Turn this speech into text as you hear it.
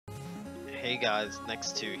Hey guys,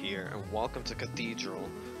 Next 2 here, and welcome to Cathedral.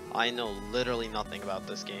 I know literally nothing about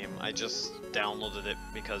this game. I just downloaded it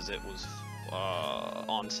because it was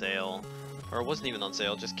on sale, or it wasn't even on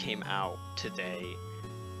sale, it just came out today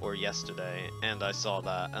or yesterday, and I saw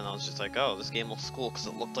that, and I was just like, oh, this game looks cool because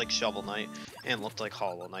it looked like Shovel Knight and looked like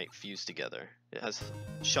Hollow Knight fused together. It has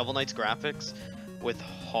Shovel Knight's graphics with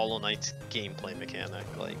Hollow Knight's gameplay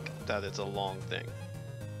mechanic. Like, that is a long thing.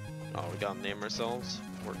 Oh, we gotta name ourselves.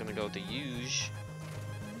 We're gonna go to Use,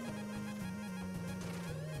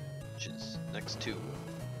 which is Next 2.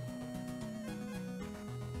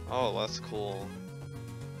 Oh, that's cool.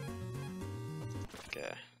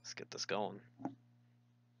 Okay, let's get this going.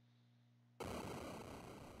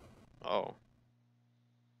 Oh.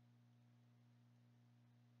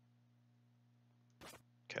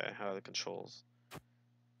 Okay, how are the controls?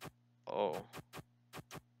 Oh.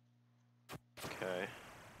 Okay.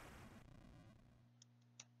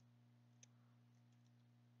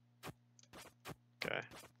 Okay,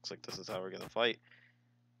 looks like this is how we're gonna fight.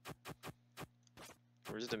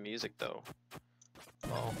 Where's the music though?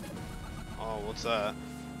 Oh. Oh, what's that?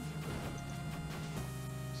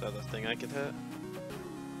 Is that the thing I can hit?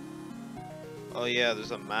 Oh yeah,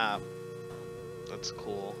 there's a map. That's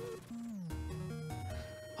cool.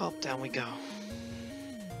 Oh, down we go.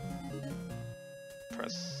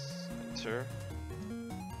 Press enter.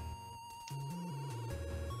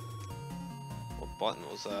 What button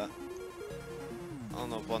was that? I don't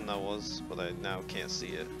know what button that was, but I now can't see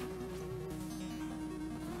it.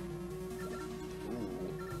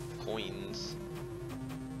 Ooh, coins.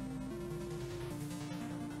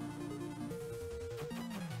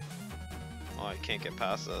 Oh, I can't get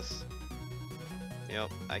past this. Yep,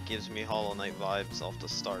 that gives me Hollow Knight vibes off the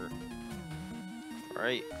start.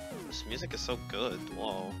 Alright, this music is so good.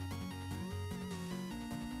 Whoa.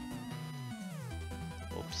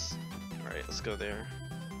 Oops. Alright, let's go there.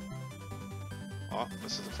 Oh,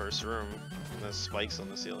 this is the first room. And there's spikes on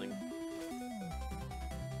the ceiling.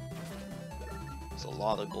 There's a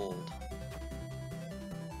lot of gold.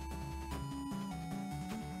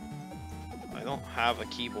 I don't have a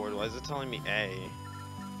keyboard. Why is it telling me A?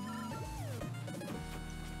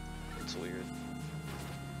 It's weird.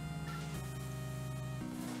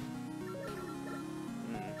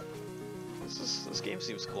 This game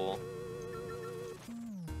seems cool.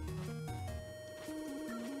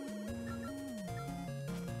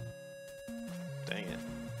 Dang it.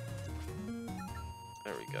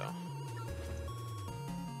 There we go.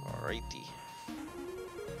 Alrighty.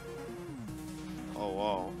 Oh,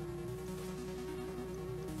 wow.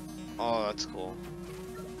 Oh, that's cool.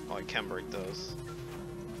 Oh, I can break those.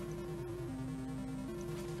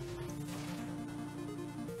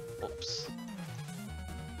 Oops.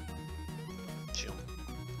 Jump.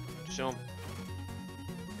 Jump.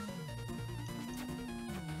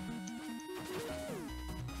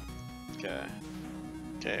 Okay.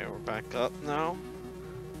 Okay, we're back up now.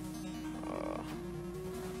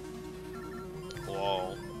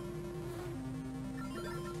 Whoa.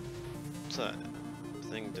 What's that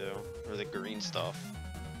thing do? Or the green stuff?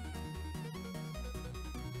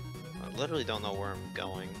 I literally don't know where I'm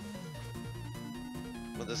going.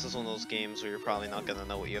 But this is one of those games where you're probably not gonna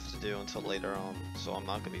know what you have to do until later on, so I'm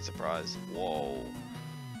not gonna be surprised. Whoa.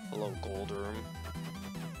 Hello, gold room.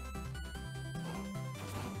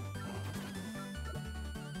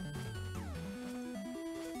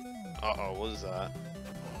 Uh-oh, what is that?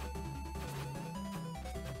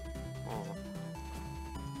 Oh.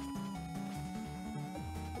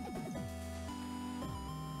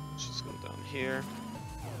 Let's just go down here.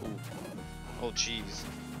 Ooh. Oh, jeez.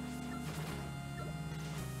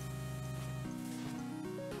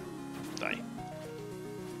 Die.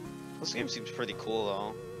 This game seems pretty cool,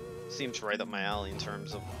 though. Seems right up my alley in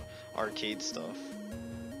terms of arcade stuff.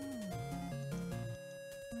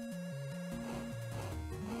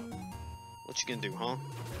 What you gonna do, huh?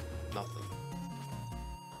 Nothing.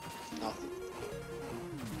 Nothing.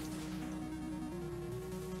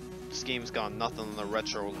 This game's got nothing on the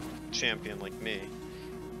retro champion like me.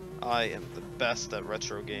 I am the best at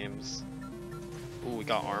retro games. Ooh, we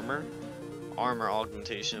got armor. Armor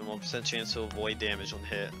augmentation, 1% chance to avoid damage when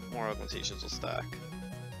hit. More augmentations will stack.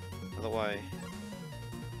 By the way.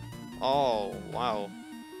 Oh, wow.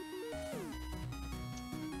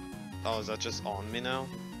 Oh, is that just on me now?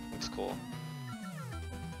 Looks cool.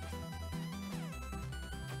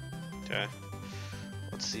 Okay.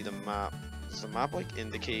 Let's see the map. Does the map like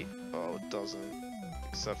indicate? Oh, it doesn't.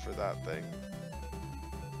 Except for that thing.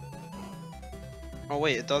 Oh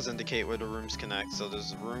wait, it does indicate where the rooms connect. So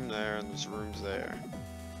there's a room there and there's rooms there.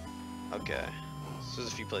 Okay. So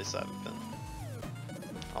there's a few places I haven't been.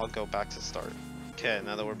 I'll go back to start. Okay,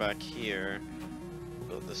 now that we're back here,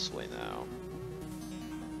 we'll go this way now.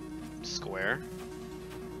 Square?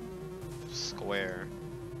 Square.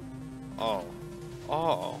 Oh.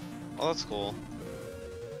 Oh. Oh, that's cool.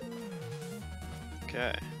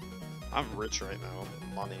 Okay. I'm rich right now.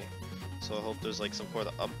 Money. So I hope there's like some sort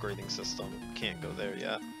of upgrading system. Can't go there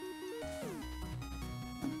yet.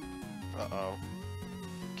 Uh-oh.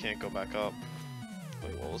 Can't go back up.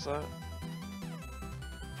 Wait, what was that?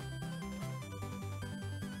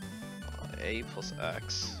 A plus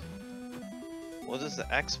X. What is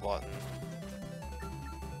the X button?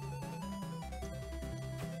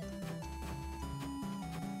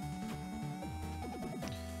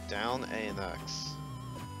 Down, A, and X.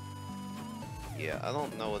 Yeah, I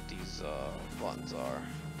don't know what these buttons are.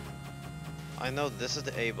 I know this is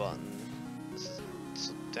the A button. This is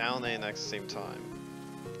so down, A, and X at the same time.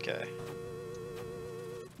 Okay.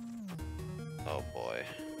 Oh boy.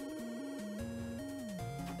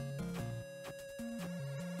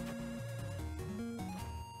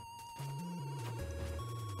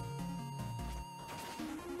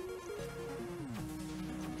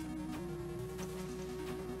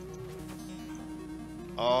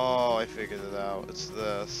 Oh, I figured it out. It's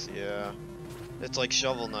this, yeah. It's like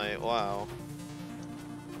Shovel Knight, wow.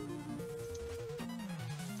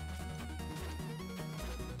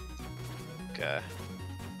 Okay.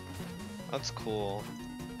 That's cool.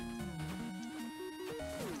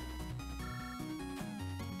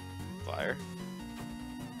 Fire.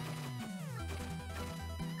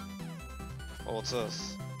 Oh, what's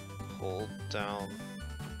this? Hold down.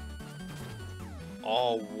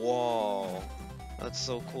 Oh, whoa. That's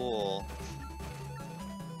so cool.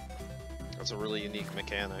 That's a really unique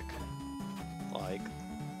mechanic. Like,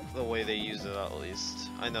 the way they use it at least.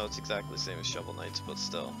 I know it's exactly the same as Shovel Knights, but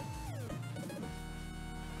still.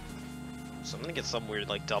 So I'm gonna get some weird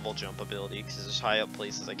like double jump ability because there's high up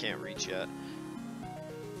places I can't reach yet.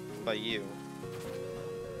 What about you?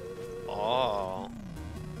 Oh.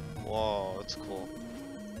 Whoa, that's cool.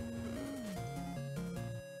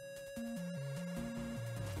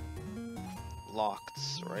 Locked,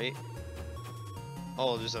 right?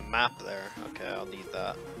 Oh, there's a map there. Okay, I'll need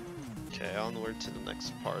that. Okay, onward to the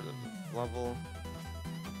next part of the level.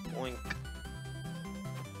 Oink.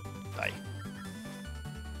 Die.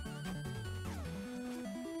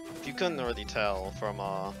 If you couldn't already tell from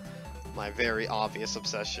my very obvious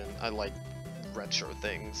obsession, I like retro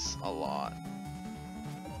things a lot.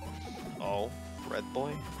 Oh, red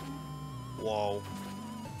boy? Whoa.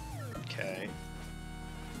 Okay.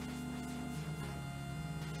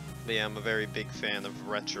 But yeah, I'm a very big fan of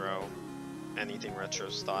retro. Anything retro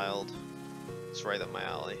styled. It's right up my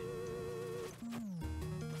alley.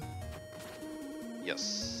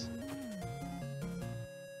 Yes.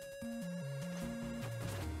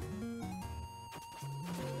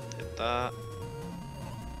 Hit that.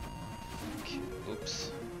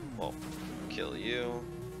 Oops. Well, kill you.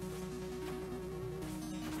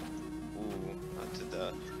 Ooh, I did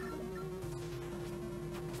that.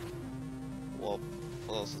 Well,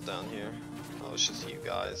 what else is down here? Oh, it's just you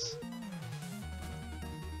guys.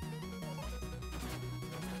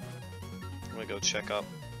 I'm gonna go check up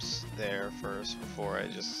there first before I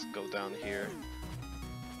just go down here.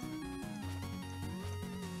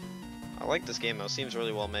 I like this game though, seems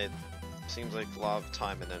really well made. Seems like a lot of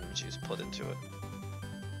time and energy is put into it.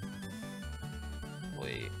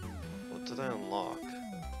 Wait, what did I unlock?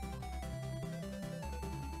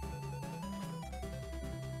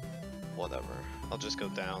 Whatever, I'll just go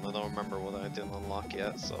down. I don't remember what I didn't unlock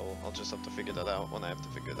yet, so I'll just have to figure that out when I have to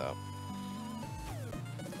figure it out.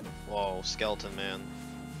 Whoa, skeleton man.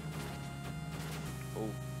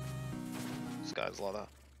 Ooh. This guy's a lot of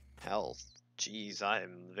health. Jeez, I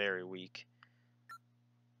am very weak.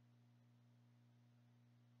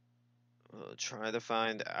 Try to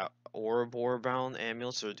find ore-bound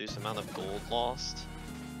amulets to reduce the amount of gold lost.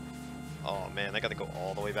 Oh man, I gotta go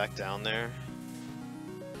all the way back down there.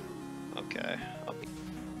 Okay, I'll be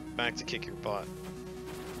back to kick your butt.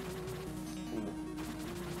 Ooh.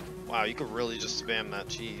 Wow, you could really just spam that,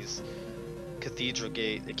 jeez. Cathedral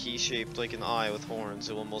gate, a key shaped like an eye with horns.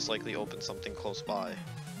 It will most likely open something close by.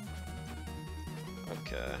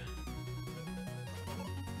 Okay.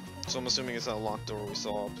 So I'm assuming it's that locked door we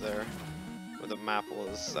saw up there. Where the map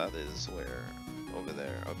was, that is where? Over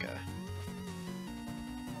there, okay.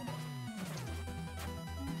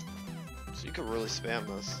 So you could really spam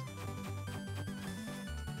this.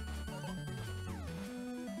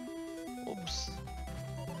 Oops.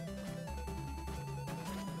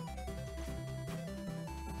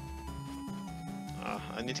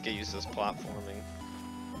 I need to get used to this platforming.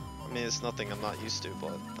 I mean, it's nothing I'm not used to,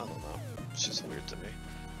 but I don't know. It's just weird to me.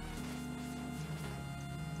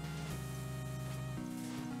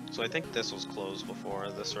 So I think this was closed before,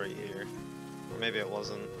 this right here. Or maybe it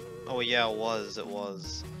wasn't. Oh yeah, it was.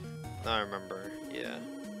 Now I remember, yeah.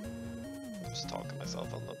 I'm just talking to myself,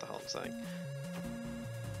 I don't know what the hell I'm saying.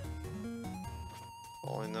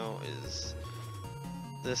 All I know is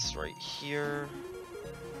this right here,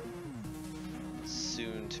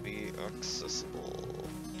 soon to be accessible.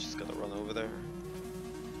 Just gotta run over there.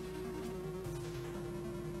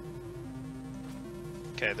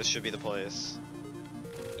 Okay, this should be the place.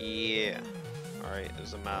 Yeah. Alright,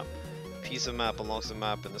 there's a map. Piece of map unlocks the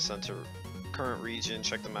map in the center current region.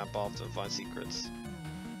 Check the map off to find secrets.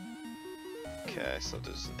 Okay, so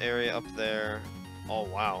there's an area up there. Oh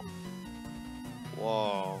wow.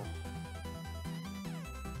 Whoa.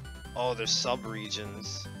 Oh, there's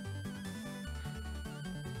sub-regions.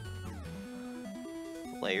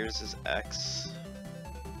 Layers is X.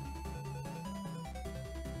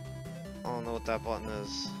 I don't know what that button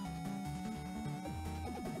is.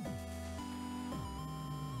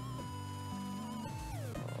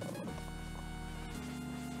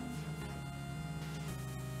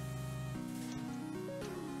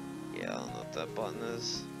 Yeah, I don't know what that button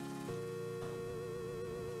is.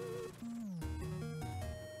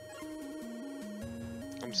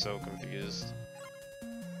 I'm so confused.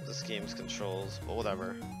 This game's controls, but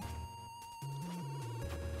whatever.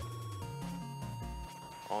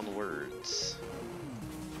 Onwards.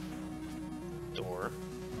 Door.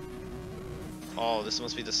 Oh, this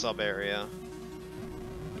must be the sub area.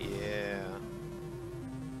 Yeah.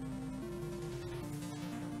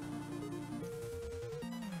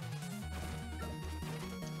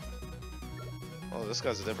 Oh, this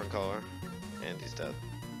guy's a different color. And he's dead.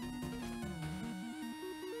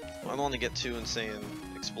 I don't want to get too insane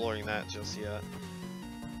exploring that just yet.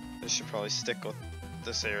 I should probably stick with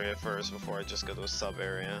this area first before I just go to a sub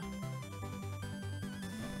area.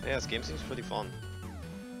 Yeah, this game seems pretty fun.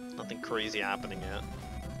 Nothing crazy happening yet.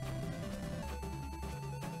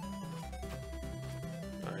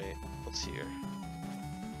 Alright, what's here?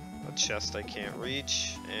 A chest I can't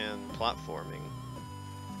reach, and platforming.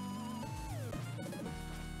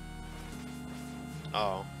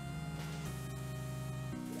 Oh.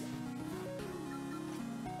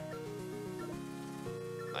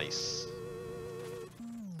 Nice.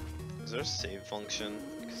 Is there a save function?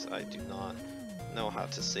 Because I do not know how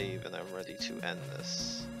to save and I'm ready to end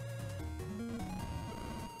this.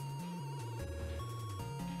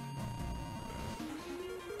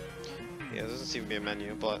 Yeah, there doesn't seem to be a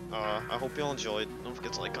menu, but I hope you all enjoyed. Don't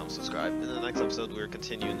forget to like, comment, subscribe. In the next episode, we're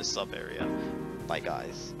continuing the sub area. Bye,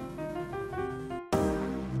 guys.